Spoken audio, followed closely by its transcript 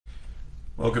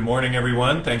Well, good morning,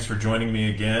 everyone. Thanks for joining me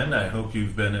again. I hope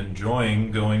you've been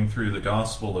enjoying going through the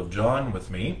Gospel of John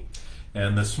with me.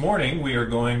 And this morning we are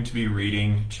going to be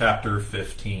reading chapter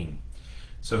 15.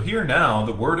 So hear now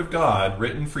the Word of God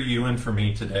written for you and for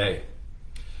me today.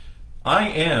 I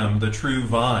am the true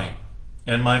vine,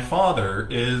 and my Father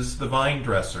is the vine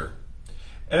dresser.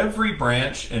 Every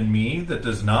branch in me that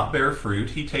does not bear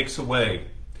fruit he takes away,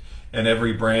 and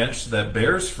every branch that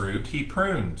bears fruit he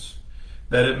prunes,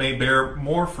 that it may bear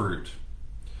more fruit.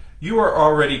 You are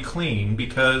already clean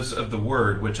because of the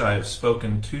word which I have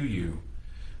spoken to you.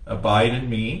 Abide in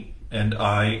me, and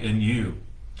I in you.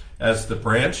 As the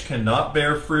branch cannot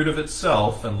bear fruit of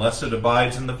itself unless it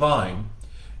abides in the vine,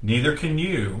 neither can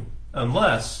you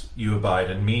unless you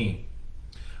abide in me.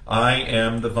 I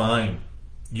am the vine.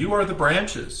 You are the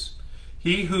branches.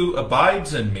 He who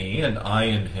abides in me and I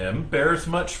in him bears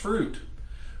much fruit.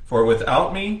 For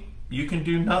without me you can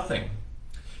do nothing.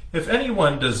 If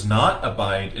anyone does not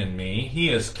abide in me, he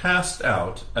is cast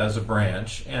out as a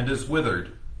branch and is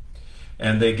withered.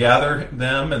 And they gather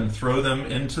them and throw them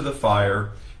into the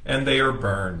fire, and they are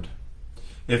burned.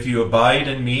 If you abide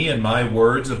in me and my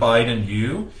words abide in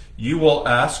you, you will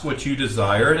ask what you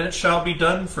desire, and it shall be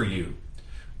done for you.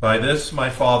 By this my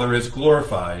Father is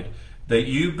glorified, that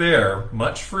you bear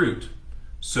much fruit,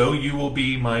 so you will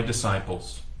be my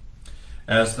disciples.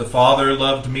 As the Father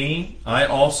loved me, I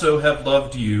also have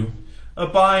loved you.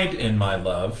 Abide in my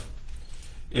love.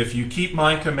 If you keep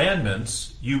my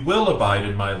commandments, you will abide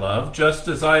in my love, just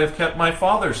as I have kept my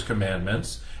Father's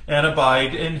commandments and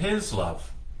abide in his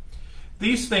love.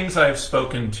 These things I have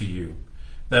spoken to you,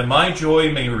 that my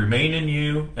joy may remain in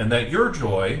you, and that your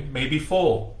joy may be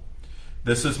full.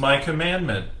 This is my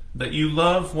commandment, that you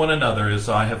love one another as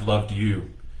I have loved you.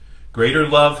 Greater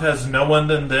love has no one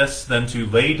than this, than to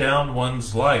lay down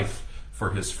one's life for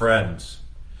his friends.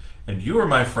 And you are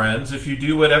my friends if you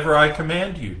do whatever I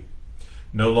command you.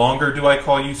 No longer do I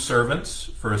call you servants,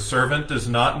 for a servant does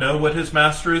not know what his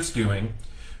master is doing,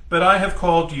 but I have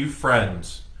called you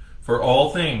friends, for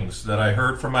all things that I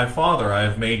heard from my Father I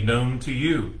have made known to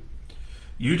you.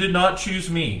 You did not choose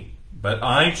me, but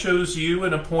I chose you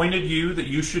and appointed you that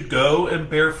you should go and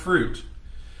bear fruit,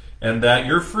 and that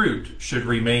your fruit should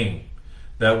remain,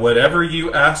 that whatever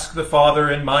you ask the Father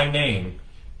in my name,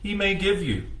 he may give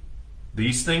you.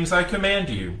 These things I command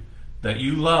you, that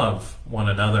you love one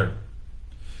another.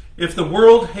 If the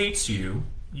world hates you,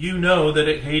 you know that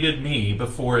it hated me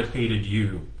before it hated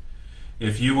you.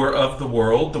 If you were of the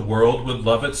world would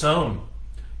love its own.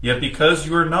 Yet because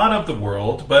you are not of the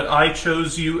world, but I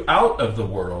chose you out of the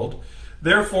world,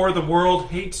 therefore the world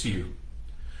hates you.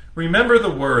 Remember the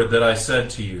word that I said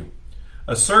to you.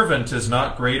 A servant is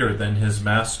not greater than his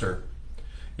master.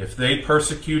 If they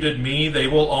persecuted me, they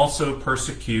will also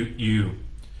persecute you.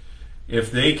 If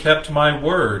they kept my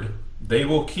word, they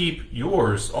will keep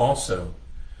yours also.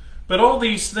 But all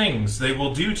these things they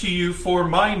will do to you for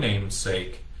my name's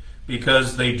sake,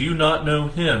 because they do not know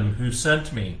him who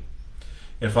sent me.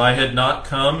 If I had not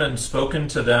come and spoken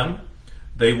to them,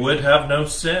 they would have no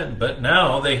sin, but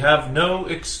now they have no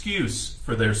excuse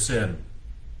for their sin.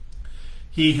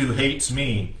 He who hates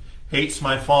me hates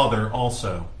my Father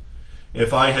also.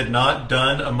 If I had not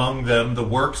done among them the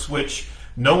works which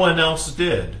no one else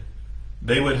did,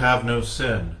 they would have no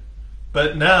sin.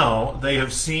 But now they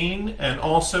have seen and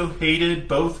also hated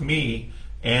both me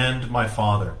and my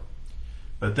Father.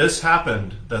 But this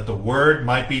happened that the word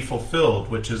might be fulfilled,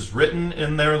 which is written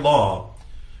in their law.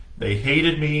 They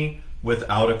hated me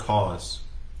without a cause.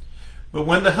 But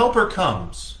when the Helper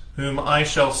comes, whom I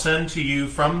shall send to you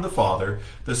from the Father,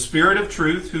 the Spirit of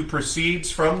truth who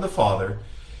proceeds from the Father,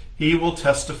 he will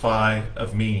testify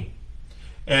of me.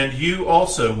 And you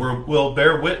also will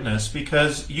bear witness,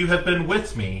 because you have been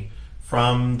with me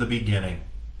from the beginning.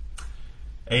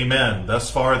 Amen.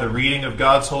 Thus far, the reading of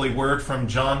God's holy word from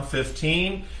John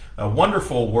 15.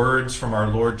 Wonderful words from our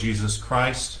Lord Jesus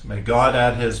Christ. May God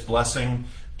add his blessing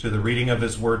to the reading of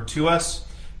his word to us.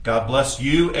 God bless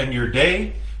you and your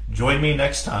day. Join me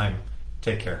next time.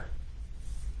 Take care.